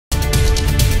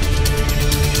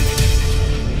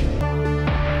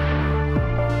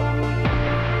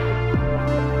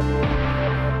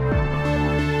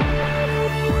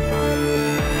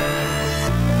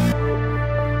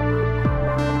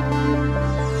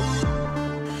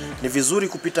Ni vizuri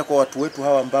kupita kwa watu wetu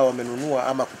hawa ambao wamenunua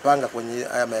ama kupanga kwenye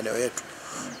haya maeneo yetu,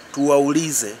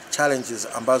 tuwaulize challenges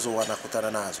ambazo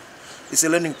wanakutana nazo. It's a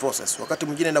learning process. Wakati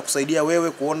mwingine inakusaidia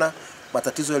wewe kuona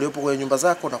matatizo yaliyopo kwenye nyumba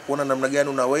zako na kuona namna gani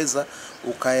unaweza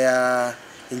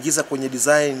ukayaingiza kwenye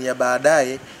design ya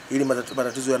baadaye ili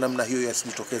matatizo ya namna hiyo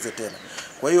yasijitokeze tena.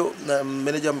 Kwa hiyo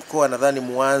meneja mkoa nadhani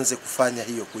muanze kufanya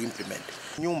hiyo, kuimplement.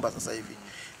 Nyumba sasa hivi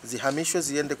zihamishwe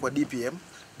ziende kwa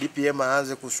DPM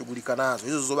aanze kushughulika nazo.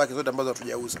 Hizo zobaki zote ambazo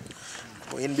hatujauza.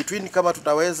 In between kama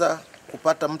tutaweza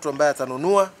kupata mtu ambaye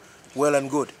atanunua, well and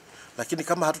good. Lakini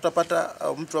kama hatutapata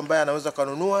mtu ambaye anaweza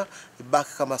kununua, ibaki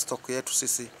kama stock yetu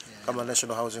sisi kama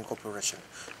National Housing Corporation.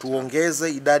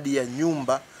 Tuongeze idadi ya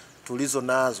nyumba tulizo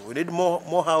nazo. We need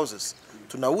more houses.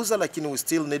 Tunauza lakini we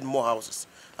still need more houses.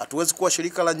 Hatuwezi kuwa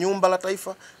shirika la nyumba la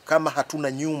taifa kama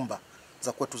hatuna nyumba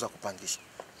za kwetu za kupangisha.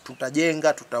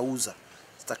 Tutajenga, tutauza.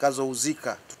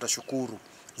 Zitakazouzika tutashukuru.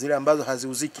 Zile ambazo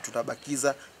haziuziki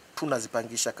tutabakiza,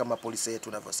 tunazipangisha kama polisi yetu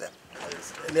inavyosema.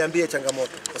 Niambie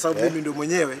changamoto kwa sababu mimi ndio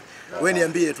mwenyewe. Wewe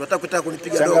niambie tu, kutaka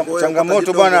kunipiga dongo wewe.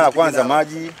 Changamoto bwana, kwanza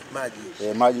maji.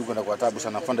 Maji huko na kwa tabu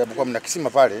sana. Fanda kwa mna kisima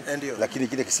pale, lakini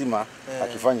kile kisima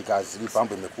hakifanyi kazi. Ile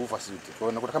pambo imekufa sisi. Kwa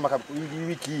hiyo nakuta kama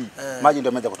wiki hii maji ndio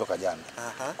yameanza kutoka jana.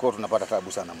 Kwa hiyo tunapata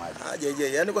tabu sana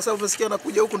maji. Yaani kwa sababu unasikia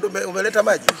unakuja huku ndio umeleta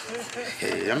maji.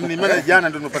 Yaani mimi jana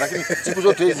ndio nimepata, lakini siku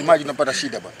zote hizi maji tunapata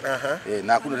shida bwana.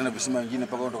 Na hakuna tena visima vingine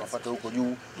mpaka ndo kafuata huko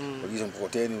juu. Ulizo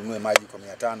mkokoteni ununue maji kwa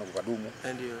 500 kwa dumu.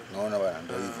 Ndio. Naona bwana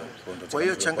ndio hivyo. Kwa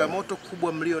hiyo changamoto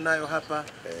kubwa mlio nayo hapa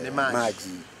ni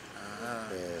maji.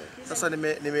 Sasa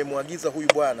nimemwagiza huyu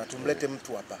bwana tumlete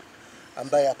mtu hapa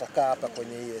ambaye atakaa hapa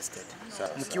kwenye hii estate.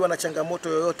 Mkiwa na changamoto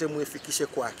yoyote muifikishe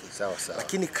kwake.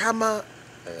 Lakini kama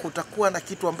kutakuwa na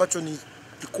kitu ambacho ni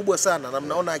kikubwa sana na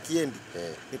mnaona akiendi,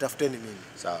 nitafuteni mimi.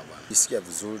 Sawa bwana. Nisikia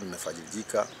vizuri,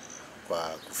 nimefajirika kwa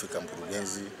kufika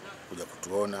mkurugenzi kuja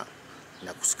kutuona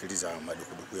na kusikiliza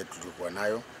madukuduku yetu tulikuwa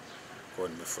nayo. Kwa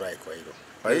nimefurahi kwa hilo.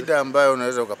 Faida ambayo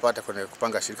unaweza ukapata kwenye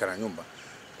kupanga shirika la nyumba,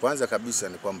 kwanza kabisa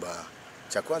ni kwamba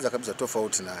cha kwanza kabisa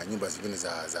tofauti na nyumba zingine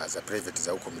za private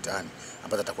za huko mitaani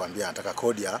ambazo atakwambia anataka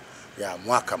kodi ya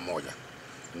mwaka mmoja.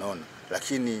 Unaona?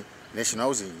 Lakini National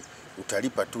Housing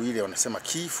utalipa tu ile wanasema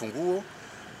funguo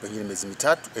pengine miezi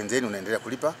 3 and then unaendelea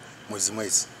kulipa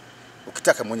mwezi.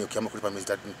 Ukitaka mwenyewe ukiamua kulipa miezi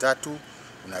 3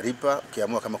 unalipa,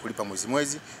 ukiamua kama kulipa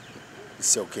mwezi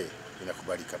it's okay,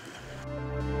 inakubalika pia.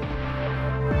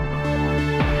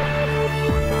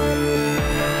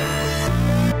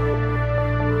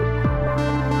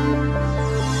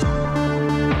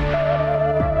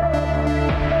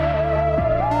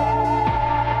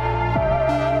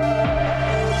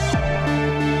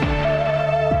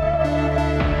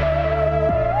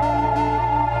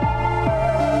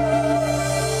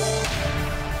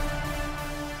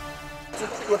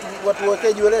 Watu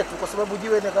waweke jiwe letu kwa sababu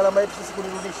jiwe ni gharama yetu sisi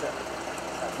kulirudisha.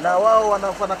 Na wao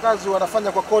wanafanya kazi,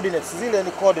 wanafanya kwa coordinates. Zile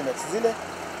ni coordinates,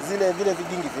 zile vile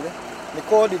vigingi vile ni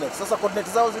coordinates. Sasa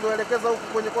coordinates zao zilielekeza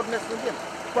huko kwenye coordinates nyingine.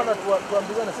 Kwanza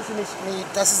tuambiane sisi ni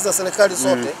taasisi za serikali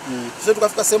zote. Sisi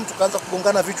tukafika sehemu tukaanza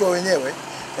kugongana vichwa wenyewe.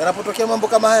 Yanapotokea mambo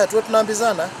kama haya tuwe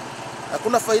tunaambizana.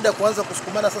 Hakuna faida kuanza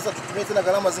kusukumana sasa tutumie tena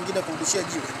gharama zingine kurudishia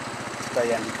jiwe.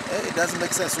 Tutaiandika. It doesn't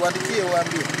make sense. Waandikie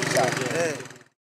waambie.